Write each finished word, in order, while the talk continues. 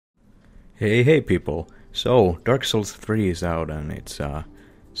Hey people, so Dark Souls 3 is out and it's a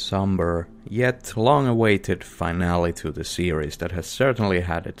somber yet long-awaited finale to the series that has certainly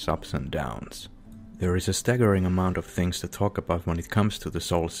had its ups and downs. There is a staggering amount of things to talk about when it comes to the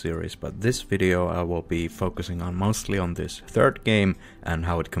Souls series, but this video I will be focusing on mostly on this third game and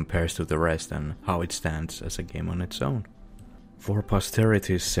how it compares to the rest and how it stands as a game on its own. For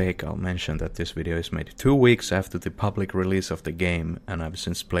posterity's sake, I'll mention that this video is made 2 weeks after the public release of the game, and I've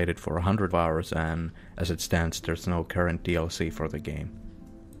since played it for 100 hours, and as it stands there's no current DLC for the game.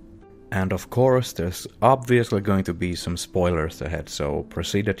 And of course there's obviously going to be some spoilers ahead, so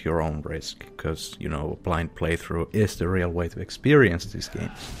proceed at your own risk, because, you know, a blind playthrough is the real way to experience these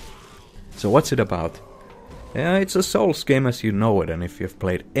games. So what's it about? It's a Souls game as you know it, and if you've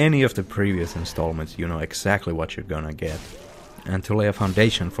played any of the previous installments you know exactly what you're gonna get. And to lay a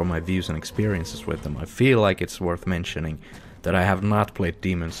foundation for my views and experiences with them, I feel like it's worth mentioning that I have not played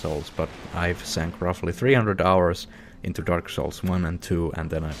Demon Souls, but I've sank roughly 300 hours into Dark Souls 1 and 2, and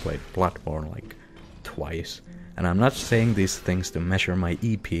then I played Bloodborne like twice. And I'm not saying these things to measure my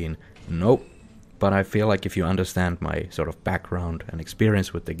EP, nope, but I feel like if you understand my sort of background and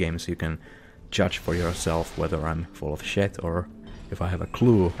experience with the games, you can judge for yourself whether I'm full of shit or if I have a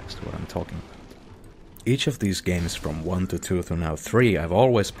clue as to what I'm talking about. Each of these games from 1 to 2 to now 3 I've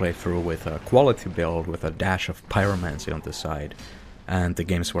always played through with a quality build with a dash of pyromancy on the side. And the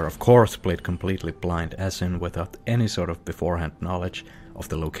games were of course played completely blind, as in without any sort of beforehand knowledge of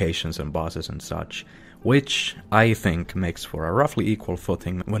the locations and bosses and such, which I think makes for a roughly equal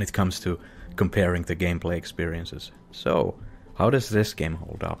footing when it comes to comparing the gameplay experiences. So, how does this game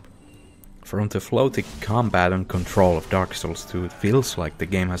hold up? From the floaty combat and control of Dark Souls 2, it feels like the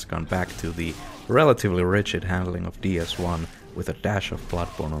game has gone back to the relatively rigid handling of DS1 with a dash of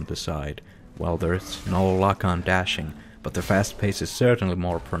Bloodborne on the side. Well, there's no luck on dashing, but the fast pace is certainly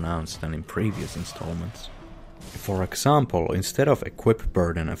more pronounced than in previous installments. For example, instead of equip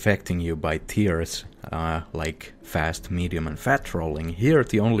burden affecting you by tiers, like fast, medium and fat rolling, here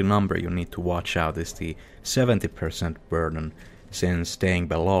the only number you need to watch out is the 70% burden, since staying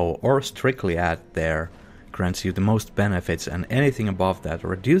below or strictly at there grants you the most benefits, and anything above that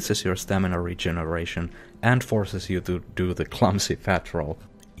reduces your stamina regeneration and forces you to do the clumsy fat roll.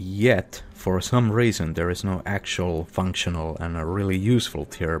 Yet, for some reason, there is no actual functional and a really useful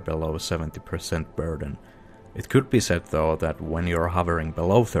tier below 70% burden. It could be said though that when you're hovering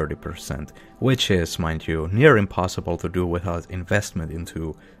below 30%, which is, mind you, near impossible to do without investment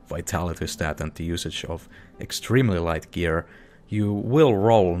into vitality stat and the usage of extremely light gear, you will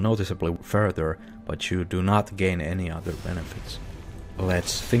roll noticeably further, but you do not gain any other benefits.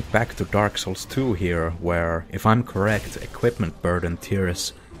 Let's think back to Dark Souls 2 here, where, if I'm correct, equipment burden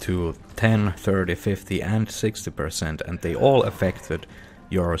tiers to 10, 30, 50 and 60%, and they all affected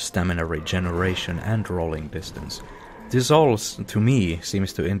your stamina regeneration and rolling distance. This all, to me,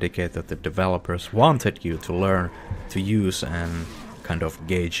 seems to indicate that the developers wanted you to learn to use and kind of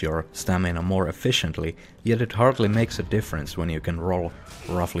gauge your stamina more efficiently, yet it hardly makes a difference when you can roll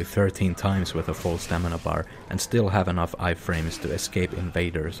roughly 13 times with a full stamina bar and still have enough iframes to escape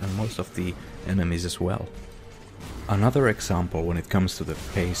invaders and most of the enemies as well. Another example when it comes to the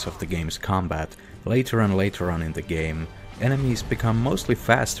pace of the game's combat, later and later on in the game, enemies become mostly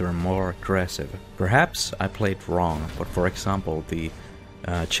faster and more aggressive. Perhaps I played wrong, but for example the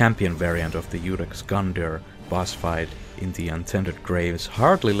champion variant of the Udex Gundyr boss fight in the Untended Graves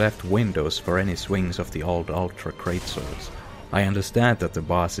hardly left windows for any swings of the old Ultra Greatswords. I understand that the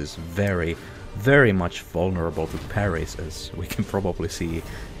boss is very much vulnerable to parries, as we can probably see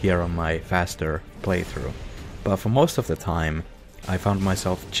here on my faster playthrough. But for most of the time, I found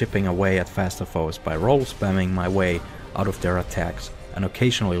myself chipping away at faster foes by roll spamming my way out of their attacks and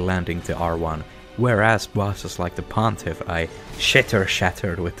occasionally landing the R1, whereas bosses like the Pontiff I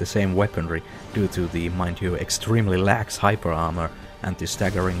shattered with the same weaponry due to the, mind you, extremely lax hyper armor and the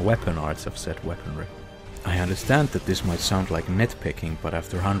staggering weapon arts of said weaponry. I understand that this might sound like nitpicking, but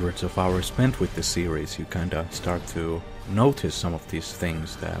after hundreds of hours spent with the series you kinda start to notice some of these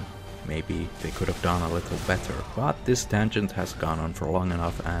things that maybe they could have done a little better. But this tangent has gone on for long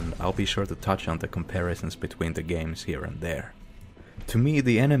enough, and I'll be sure to touch on the comparisons between the games here and there. To me,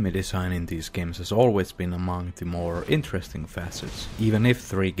 the enemy design in these games has always been among the more interesting facets, even if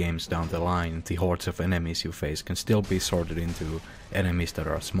 3 games down the line, the hordes of enemies you face can still be sorted into enemies that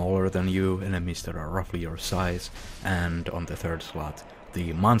are smaller than you, enemies that are roughly your size, and on the third slot,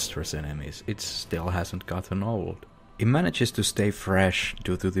 the monstrous enemies. It still hasn't gotten old. It manages to stay fresh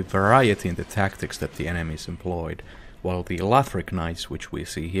due to the variety in the tactics that the enemies employed, while the Lothric Knights, which we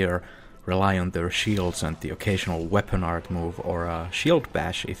see here, rely on their shields and the occasional weapon art move or a shield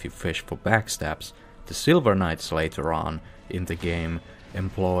bash if you fish for backstabs. The Silver Knights later on in the game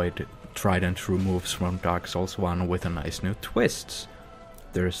employed tried and true moves from Dark Souls 1 with a nice new twists.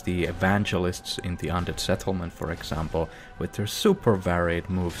 There's the Evangelists in the Undead Settlement, for example, with their super varied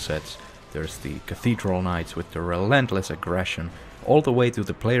movesets. There's the Cathedral Knights with their relentless aggression, all the way to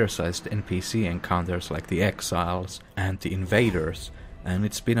the player-sized NPC encounters like the Exiles and the Invaders. And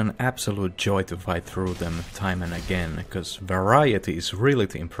it's been an absolute joy to fight through them time and again, because variety is really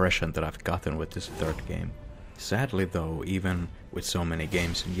the impression that I've gotten with this third game. Sadly though, even with so many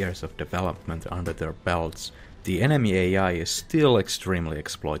games and years of development under their belts, the enemy AI is still extremely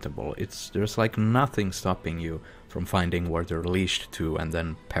exploitable. There's like nothing stopping you from finding where they're leashed to and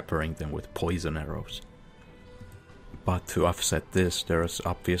then peppering them with poison arrows. But to offset this, there's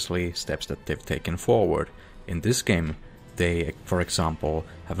obviously steps that they've taken forward. In this game, they, for example,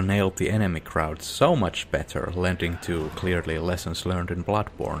 have nailed the enemy crowd so much better, lending to clearly lessons learned in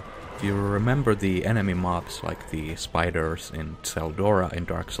Bloodborne. If you remember the enemy mobs like the spiders in Zeldora in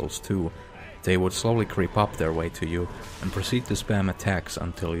Dark Souls 2, they would slowly creep up their way to you and proceed to spam attacks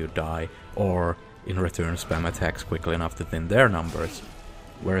until you die, or in return spam attacks quickly enough to thin their numbers.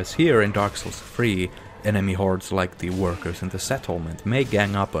 Whereas here in Dark Souls 3, enemy hordes like the workers in the settlement may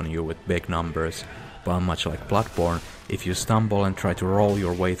gang up on you with big numbers, but much like Bloodborne, if you stumble and try to roll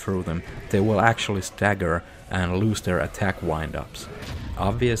your way through them, they will actually stagger and lose their attack wind-ups.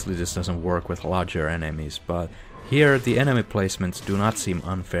 Obviously this doesn't work with larger enemies, but here the enemy placements do not seem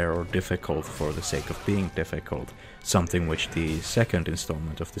unfair or difficult for the sake of being difficult, something which the second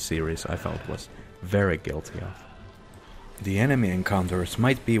installment of the series I felt was very guilty of. The enemy encounters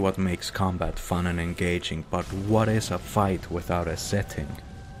might be what makes combat fun and engaging, but what is a fight without a setting?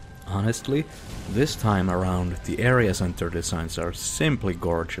 Honestly, this time around the areas and their designs are simply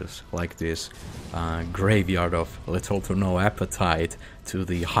gorgeous, like this graveyard of little to no appetite, to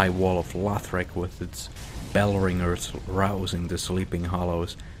the high wall of Lothric with its bell ringers rousing the sleeping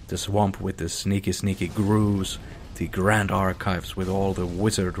hollows, the swamp with the sneaky grooves, the grand archives with all the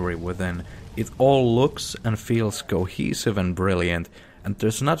wizardry within. It all looks and feels cohesive and brilliant, and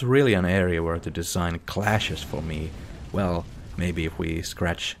there's not really an area where the design clashes for me. Well, maybe if we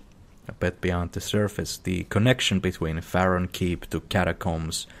scratch a bit beyond the surface, the connection between Faron Keep to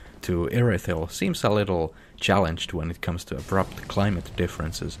Catacombs to Irithyll seems a little challenged when it comes to abrupt climate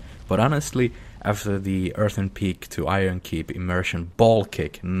differences, but honestly, after the Earthen Peak to Iron Keep immersion ball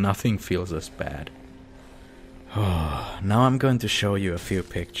kick, nothing feels as bad. Now I'm going to show you a few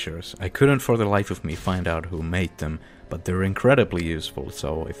pictures. I couldn't for the life of me find out who made them, but they're incredibly useful,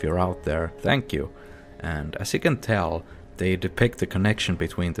 so if you're out there, thank you. And as you can tell, they depict the connection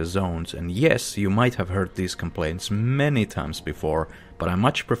between the zones, and yes, you might have heard these complaints many times before, but I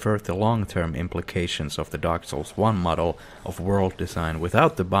much prefer the long-term implications of the Dark Souls 1 model of world design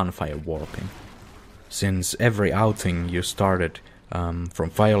without the bonfire warping. Since every outing you started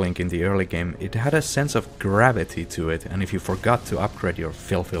from Firelink in the early game, it had a sense of gravity to it, and if you forgot to upgrade your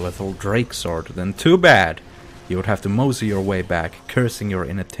filthy little Drake sword, then too bad! You would have to mosey your way back, cursing your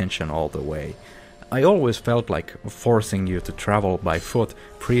inattention all the way. I always felt like forcing you to travel by foot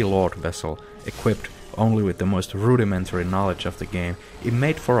pre-Lord Vessel, equipped only with the most rudimentary knowledge of the game. It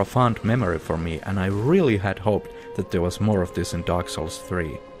made for a fond memory for me, and I really had hoped that there was more of this in Dark Souls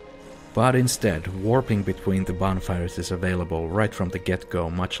 3. But instead, warping between the bonfires is available right from the get-go,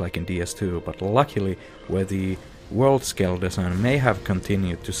 much like in DS2, but luckily, where the world scale design may have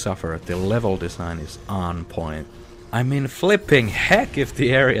continued to suffer, the level design is on point. I mean, flipping heck if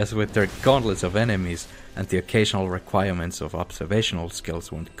the areas with their gauntlets of enemies and the occasional requirements of observational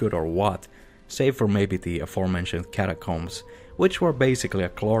skills weren't good or what, save for maybe the aforementioned catacombs, which were basically a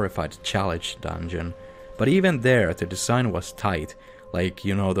glorified challenge dungeon. But even there, the design was tight, like,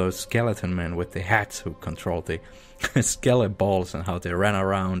 you know, those skeleton men with the hats who controlled the skele balls and how they ran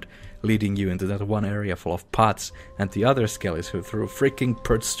around, leading you into that one area full of pots, and the other skellies who threw freaking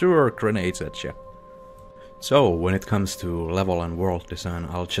pursuer grenades at you. So, when it comes to level and world design,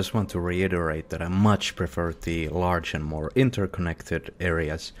 I'll just want to reiterate that I much prefer the large and more interconnected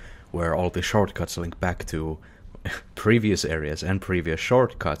areas, where all the shortcuts link back to previous areas and previous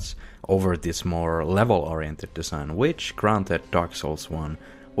shortcuts, over this more level-oriented design, which, granted, Dark Souls 1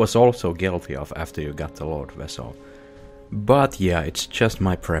 was also guilty of after you got the Lord Vessel. But yeah, it's just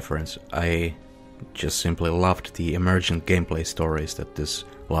my preference. I just simply loved the emergent gameplay stories that this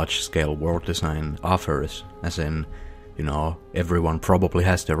large-scale world design offers, as in, you know, everyone probably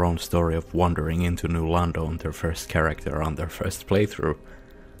has their own story of wandering into New Londo on their first character on their first playthrough.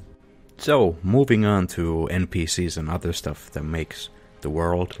 So, moving on to NPCs and other stuff that makes the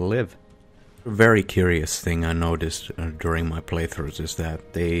world live. A very curious thing I noticed during my playthroughs is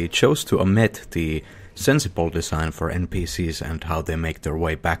that they chose to omit the sensible design for NPCs and how they make their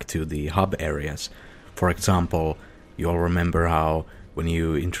way back to the hub areas. For example, you'll remember how when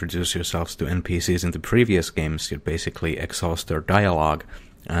you introduce yourselves to NPCs in the previous games, you'd basically exhaust their dialogue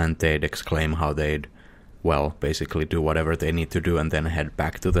and they'd exclaim how they'd, well, basically do whatever they need to do and then head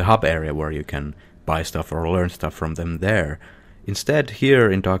back to the hub area where you can buy stuff or learn stuff from them there. Instead, here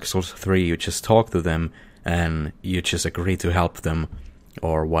in Dark Souls 3, you just talk to them and you just agree to help them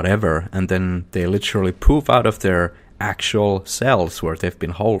or whatever, and then they literally poof out of their actual cells where they've been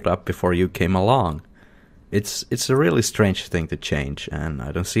holed up before you came along. It's a really strange thing to change, and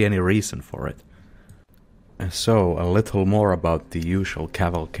I don't see any reason for it. So, a little more about the usual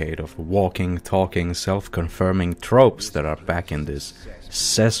cavalcade of walking, talking, self-confirming tropes that are back in this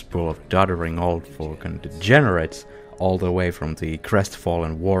cesspool of doddering old folk and degenerates, all the way from the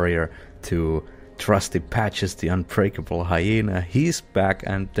crestfallen warrior to Trusty Patches, the unbreakable hyena. He's back,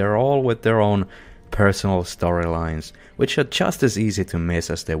 and they're all with their own personal storylines, which are just as easy to miss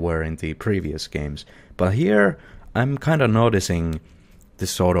as they were in the previous games. But here, I'm kinda noticing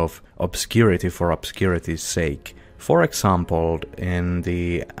this sort of obscurity for obscurity's sake. For example, in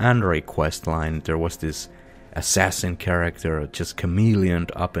the Anri questline, there was this assassin character, just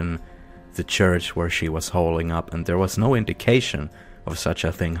chameleoned up in the church where she was holding up, and there was no indication of such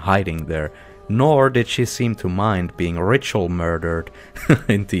a thing hiding there, nor did she seem to mind being ritual murdered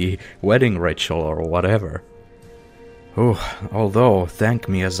in the wedding ritual or whatever. Although, thank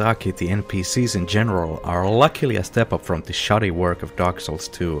Miyazaki, the NPCs in general are luckily a step up from the shoddy work of Dark Souls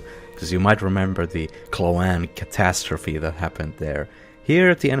 2, because you might remember the Cloan catastrophe that happened there.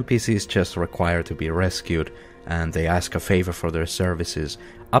 Here, the NPCs just require to be rescued, and they ask a favor for their services,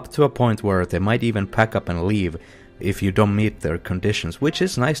 up to a point where they might even pack up and leave if you don't meet their conditions, which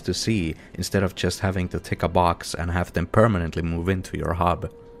is nice to see, instead of just having to tick a box and have them permanently move into your hub.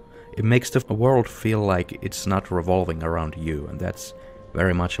 It makes the world feel like it's not revolving around you, and that's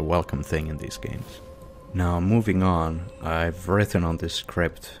very much a welcome thing in these games. Now, moving on, I've written on this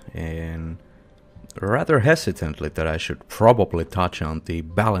script in rather hesitantly that I should probably touch on the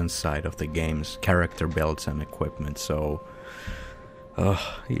balance side of the game's character builds and equipment, so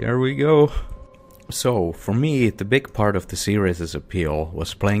here we go. So, for me, the big part of the series' appeal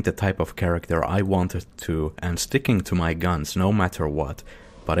was playing the type of character I wanted to and sticking to my guns no matter what.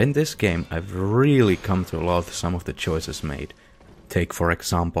 But in this game, I've really come to love some of the choices made. Take, for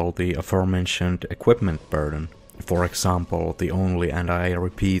example, the aforementioned equipment burden. For example, the only, and I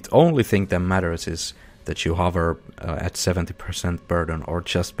repeat, only thing that matters is that you hover at 70% burden or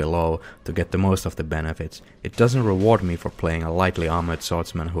just below to get the most of the benefits. It doesn't reward me for playing a lightly armored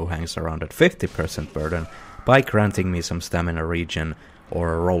swordsman who hangs around at 50% burden by granting me some stamina regen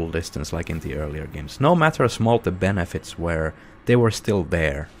or a roll distance like in the earlier games. No matter how small the benefits were, they were still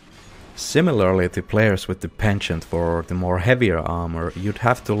there. Similarly, the players with the penchant for the more heavier armor, you'd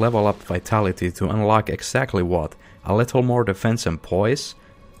have to level up vitality to unlock exactly what? A little more defense and poise?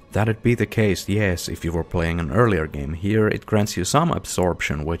 That'd be the case, yes, if you were playing an earlier game. Here it grants you some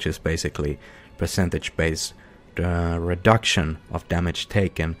absorption, which is basically percentage-based reduction of damage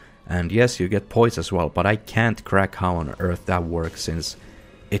taken, and yes, you get poise as well, but I can't crack how on earth that works, since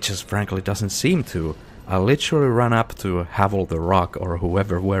it just frankly doesn't seem to. I literally ran up to Havel the Rock, or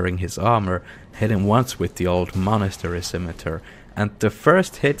whoever wearing his armor, hit him once with the old monastery scimitar, and the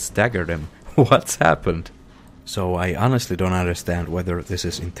first hit staggered him. What's happened? So I honestly don't understand whether this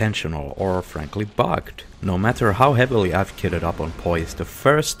is intentional or frankly bugged. No matter how heavily I've kitted up on poise, the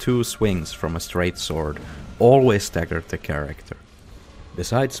first two swings from a straight sword always staggered the character.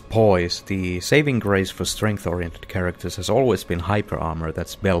 Besides poise, the saving grace for strength-oriented characters has always been hyper armor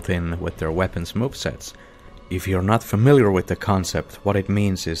that's built in with their weapons movesets. If you're not familiar with the concept, what it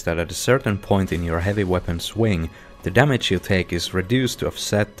means is that at a certain point in your heavy weapon swing, the damage you take is reduced to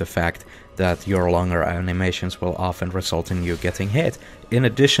offset the fact that your longer animations will often result in you getting hit, in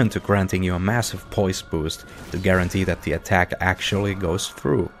addition to granting you a massive poise boost to guarantee that the attack actually goes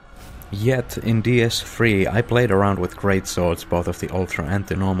through. Yet, in DS3, I played around with greatswords, both of the ultra and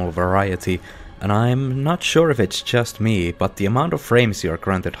the normal variety, and I'm not sure if it's just me, but the amount of frames you're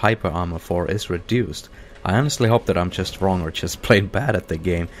granted hyper armor for is reduced. I honestly hope that I'm just wrong or just plain bad at the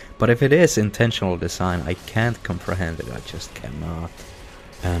game, but if it is intentional design, I can't comprehend it, I just cannot.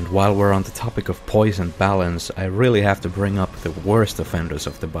 And while we're on the topic of poise and balance, I really have to bring up the worst offenders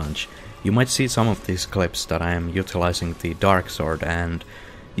of the bunch. You might see some of these clips that I am utilizing the dark sword, and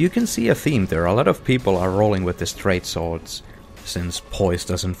you can see a theme there. A lot of people are rolling with the straight swords, since poise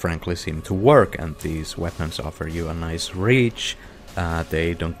doesn't frankly seem to work, and these weapons offer you a nice reach,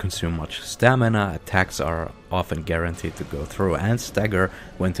 They don't consume much stamina, attacks are often guaranteed to go through and stagger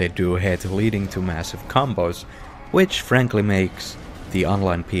when they do hit, leading to massive combos, which frankly makes the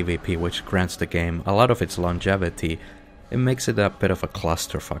online PvP, which grants the game a lot of its longevity, it makes it a bit of a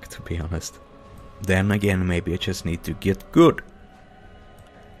clusterfuck, to be honest. Then again, maybe I just need to get good.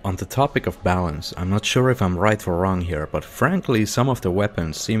 On the topic of balance, I'm not sure if I'm right or wrong here, but frankly some of the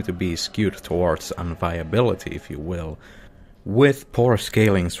weapons seem to be skewed towards unviability, if you will, with poor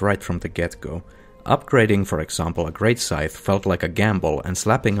scalings right from the get-go. Upgrading, for example, a Great Scythe felt like a gamble, and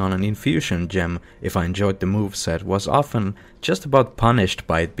slapping on an Infusion gem if I enjoyed the moveset was often just about punished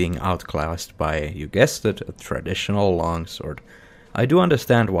by it being outclassed by, you guessed it, a traditional longsword. I do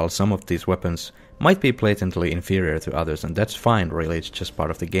understand while some of these weapons might be blatantly inferior to others, and that's fine really, it's just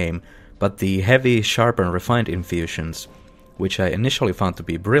part of the game, but the heavy, sharp and refined infusions, which I initially found to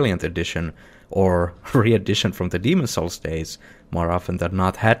be brilliant addition, or re-addition from the Demon Souls days, more often than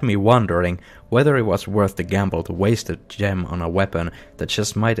not had me wondering whether it was worth the gamble to waste a gem on a weapon that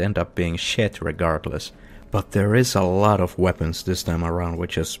just might end up being shit regardless. But there is a lot of weapons this time around,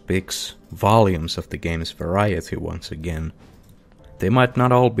 which just speaks volumes of the game's variety once again. They might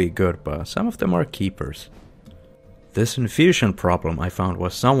not all be good, but some of them are keepers. This infusion problem I found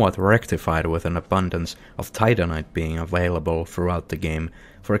was somewhat rectified with an abundance of Titanite being available throughout the game.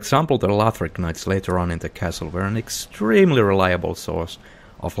 For example, the Lothric Knights later on in the castle were an extremely reliable source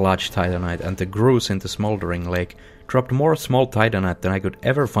of large Titanite, and the Grus in the Smoldering Lake dropped more small Titanite than I could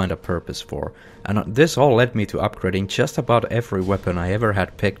ever find a purpose for. And this all led me to upgrading just about every weapon I ever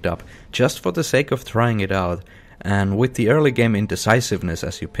had picked up, just for the sake of trying it out. And with the early game indecisiveness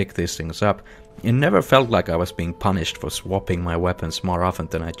as you pick these things up, it never felt like I was being punished for swapping my weapons more often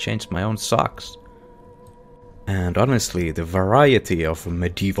than I changed my own socks. And honestly, the variety of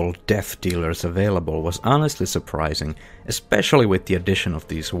medieval death dealers available was honestly surprising, especially with the addition of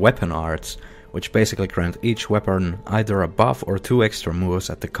these weapon arts, which basically grant each weapon either a buff or 2 extra moves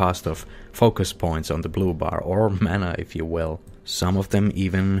at the cost of focus points on the blue bar, or mana if you will. Some of them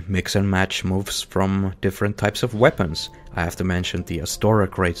even mix and match moves from different types of weapons. I have to mention the Astora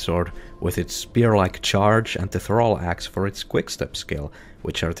Greatsword with its spear-like charge and the Thrall Axe for its quickstep skill,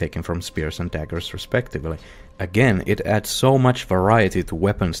 which are taken from spears and daggers respectively. Again, it adds so much variety to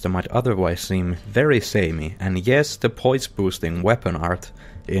weapons that might otherwise seem very samey, and yes, the poise boosting weapon art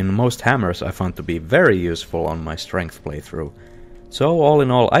in most hammers I found to be very useful on my strength playthrough. So all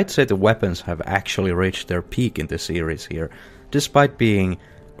in all, I'd say the weapons have actually reached their peak in the series here, despite being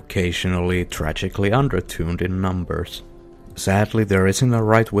occasionally tragically undertuned in numbers. Sadly, there isn't a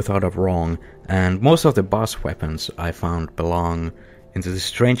right without a wrong, and most of the boss weapons I found belong into the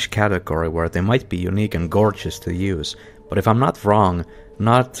strange category where they might be unique and gorgeous to use, but if I'm not wrong,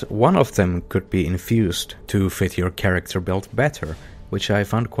 not one of them could be infused to fit your character build better, which I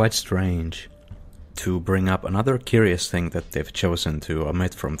found quite strange. To bring up another curious thing that they've chosen to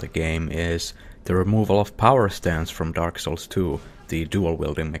omit from the game is the removal of power stance from Dark Souls 2, the dual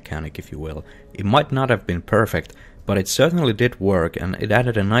wielding mechanic if you will. It might not have been perfect, but it certainly did work, and it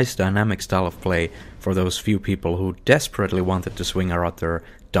added a nice dynamic style of play for those few people who desperately wanted to swing around their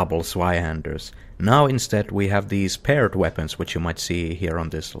double Zweihanders. Now instead we have these paired weapons, which you might see here on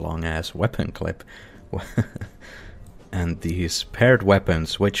this long ass weapon clip. And these paired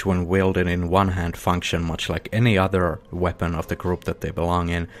weapons, which when wielded in one hand function much like any other weapon of the group that they belong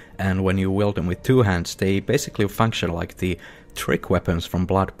in, and when you wield them with 2 hands they basically function like the trick weapons from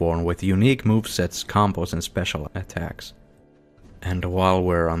Bloodborne with unique movesets, combos and special attacks. And while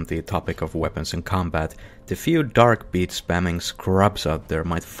we're on the topic of weapons in combat, the few dark beat spamming scrubs out there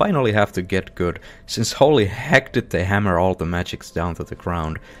might finally have to get good, since holy heck did they hammer all the magics down to the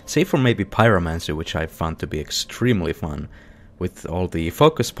ground, save for maybe Pyromancy, which I found to be extremely fun. With all the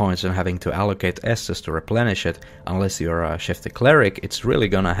focus points and having to allocate S's to replenish it, unless you're a shifty cleric, it's really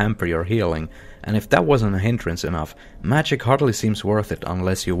gonna hamper your healing, and if that wasn't a hindrance enough, magic hardly seems worth it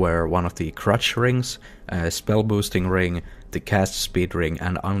unless you wear one of the crutch rings, a spell boosting ring, the cast speed ring,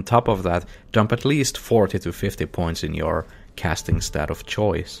 and on top of that, dump at least 40 to 50 points in your casting stat of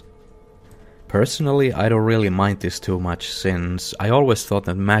choice. Personally, I don't really mind this too much, since I always thought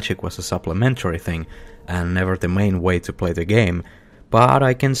that magic was a supplementary thing, and never the main way to play the game, but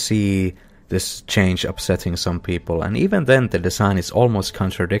I can see this change upsetting some people, and even then the design is almost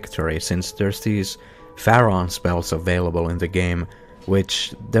contradictory, since there's these Pharaon spells available in the game,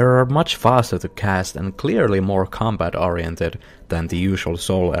 which they're much faster to cast and clearly more combat oriented than the usual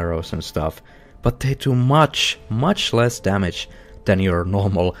soul arrows and stuff, but they do much less damage than your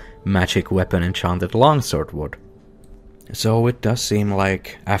normal magic weapon enchanted longsword would. So it does seem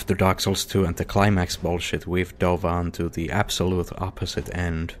like after Dark Souls 2 and the climax bullshit, we've dove on to the absolute opposite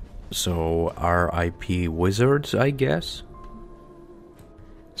end. So RIP Wizards, I guess?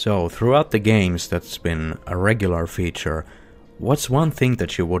 So throughout the games that's been a regular feature, what's one thing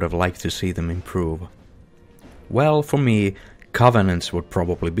that you would have liked to see them improve? Well, for me, Covenants would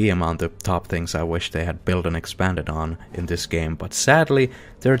probably be among the top things I wish they had built and expanded on in this game, but sadly,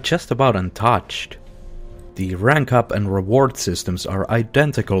 they're just about untouched. The rank up and reward systems are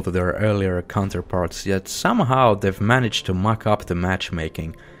identical to their earlier counterparts, yet somehow they've managed to muck up the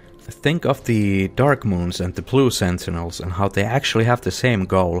matchmaking. Think of the Dark Moons and the Blue Sentinels and how they actually have the same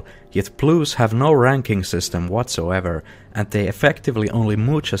goal, yet Blues have no ranking system whatsoever, and they effectively only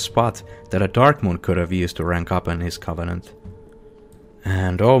mooch a spot that a Dark Moon could have used to rank up in his Covenant.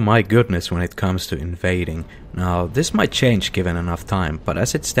 And oh my goodness when it comes to invading. Now this might change given enough time, but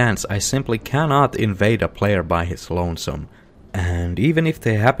as it stands I simply cannot invade a player by his lonesome. And even if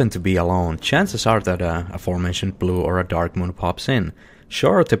they happen to be alone, chances are that a aforementioned Blue or a Dark Moon pops in.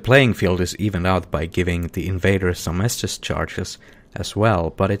 Sure, the playing field is evened out by giving the invaders some Estus charges as well,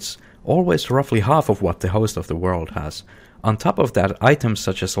 but it's always roughly half of what the host of the world has. On top of that, items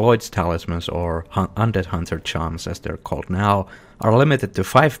such as Lloyd's Talismans or Undead Hunter Charms, as they're called now, are limited to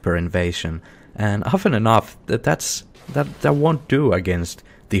 5 per invasion, and often enough that won't do against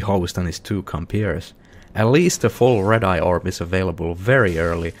the host and his 2 compeers. At least the full Red Eye Orb is available very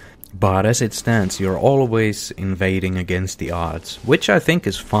early, but as it stands you're always invading against the odds, which I think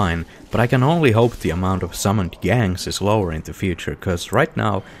is fine, but I can only hope the amount of summoned gangs is lower in the future, cause right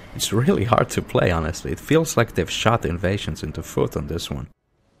now it's really hard to play honestly. It feels like they've shot invasions into foot on this one.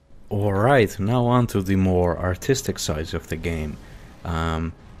 Alright, now on to the more artistic sides of the game.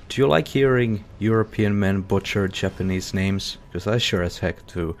 Do you like hearing European men butcher Japanese names? Because I sure as heck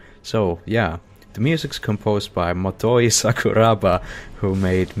do. So yeah. The music's composed by Motoi Sakuraba, who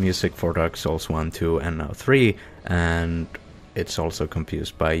made music for Dark Souls 1, 2, and now 3, and it's also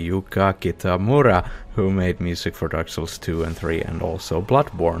composed by Yuka Kitamura, who made music for Dark Souls 2 and 3, and also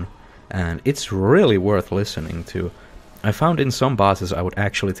Bloodborne. And it's really worth listening to. I found in some bosses I would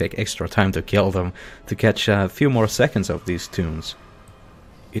actually take extra time to kill them, to catch a few more seconds of these tunes.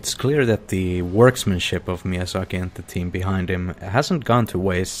 It's clear that the workmanship of Miyazaki and the team behind him hasn't gone to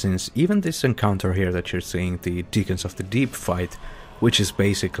waste, since even this encounter here that you're seeing, the Deacons of the Deep fight, which is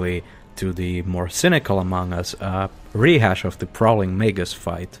basically, to the more cynical among us, a rehash of the Prowling Magus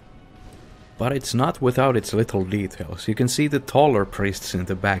fight. But it's not without its little details. You can see the taller priests in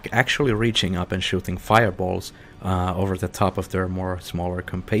the back actually reaching up and shooting fireballs over the top of their more smaller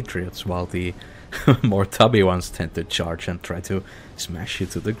compatriots, while the more tubby ones tend to charge and try to smash you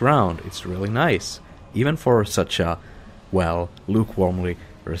to the ground. It's really nice. Even for such a, well, lukewarmly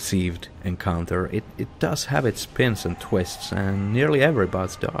received encounter, it does have its spins and twists, and nearly every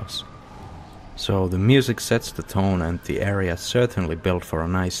boss does. So the music sets the tone, and the area certainly built for a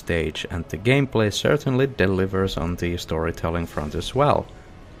nice stage, and the gameplay certainly delivers on the storytelling front as well.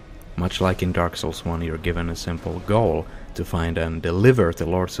 Much like in Dark Souls 1, you're given a simple goal to find and deliver the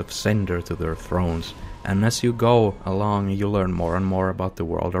Lords of Cinder to their thrones, and as you go along you learn more and more about the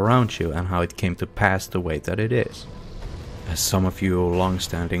world around you and how it came to pass the way that it is. As some of you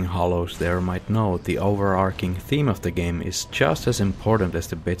long-standing hollows there might know, the overarching theme of the game is just as important as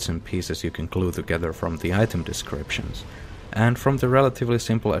the bits and pieces you can glue together from the item descriptions, and from the relatively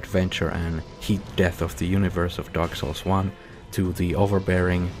simple adventure and heat death of the universe of Dark Souls 1 to the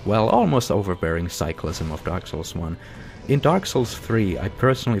overbearing, well, almost overbearing cyclism of Dark Souls 1. In Dark Souls 3, I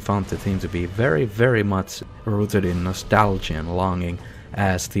personally found the theme to be very, very much rooted in nostalgia and longing,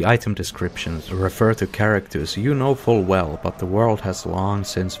 as the item descriptions refer to characters you know full well, but the world has long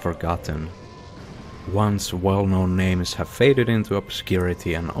since forgotten. Once well-known names have faded into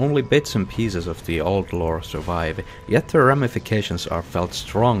obscurity and only bits and pieces of the old lore survive, yet their ramifications are felt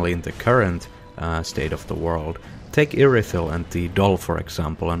strongly in the current state of the world. Take Irithil and the doll for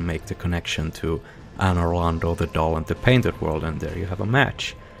example, and make the connection to Anor Londo, the doll, and the painted world, and there you have a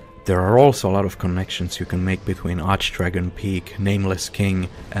match. There are also a lot of connections you can make between Archdragon Peak, Nameless King,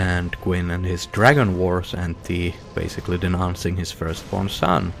 and Gwyn and his Dragon Wars, and the basically denouncing his firstborn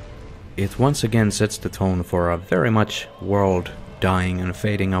son. It once again sets the tone for a very much world dying and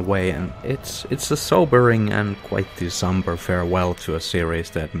fading away, and it's a sobering and quite the somber farewell to a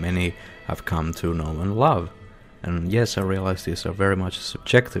series that many have come to know and love. And yes, I realize these are very much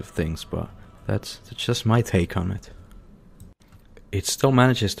subjective things, but that's just my take on it. It still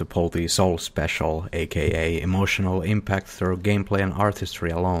manages to pull the soul special, aka emotional impact, through gameplay and artistry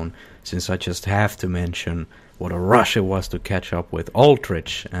alone, since I just have to mention what a rush it was to catch up with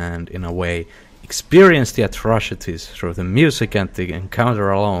Aldrich and, in a way, experience the atrocities through the music and the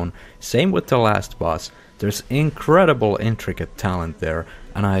encounter alone. Same with the last boss. There's incredible intricate talent there,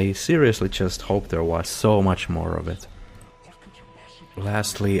 and I seriously just hope there was so much more of it.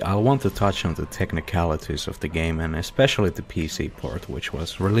 Lastly, I'll want to touch on the technicalities of the game, and especially the PC port, which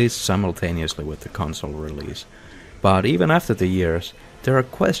was released simultaneously with the console release. But even after the years, there are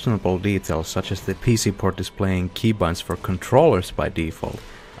questionable details such as the PC port displaying keybinds for controllers by default.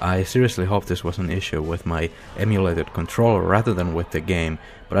 I seriously hope this was an issue with my emulated controller rather than with the game,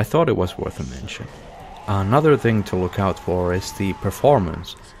 but I thought it was worth a mention. Another thing to look out for is the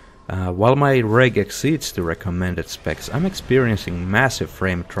performance. While my rig exceeds the recommended specs, I'm experiencing massive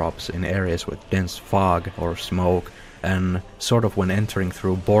frame drops in areas with dense fog or smoke, and sort of when entering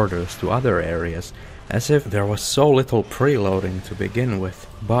through borders to other areas, as if there was so little preloading to begin with.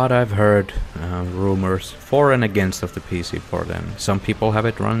 But I've heard rumors for and against of the PC port, and some people have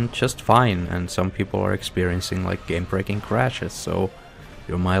it run just fine, and some people are experiencing like game-breaking crashes, so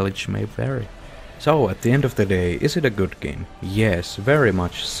your mileage may vary. So, at the end of the day, is it a good game? Yes, very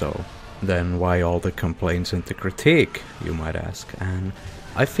much so. Then why all the complaints and the critique, you might ask? And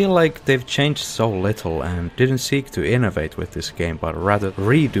I feel like they've changed so little and didn't seek to innovate with this game, but rather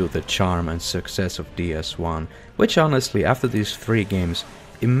redo the charm and success of DS1, which honestly, after these 3 games,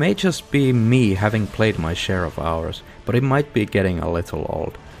 it may just be me having played my share of hours, but it might be getting a little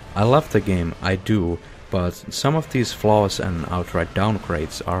old. I love the game, I do, but some of these flaws and outright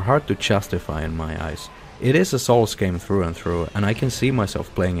downgrades are hard to justify in my eyes. It is a Souls game through and through, and I can see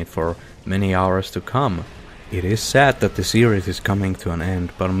myself playing it for many hours to come. It is sad that the series is coming to an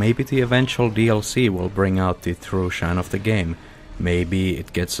end, but maybe the eventual DLC will bring out the true shine of the game. Maybe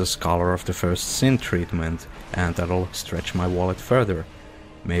it gets a Scholar of the First Sin treatment, and that'll stretch my wallet further.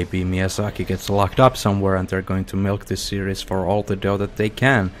 Maybe Miyazaki gets locked up somewhere and they're going to milk this series for all the dough that they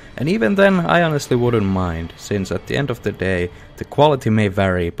can, and even then I honestly wouldn't mind, since at the end of the day, the quality may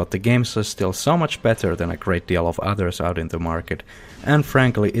vary, but the games are still so much better than a great deal of others out in the market, and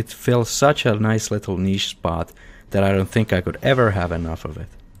frankly it fills such a nice little niche spot that I don't think I could ever have enough of it.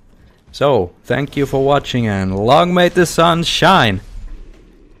 So, thank you for watching and long may the sun shine!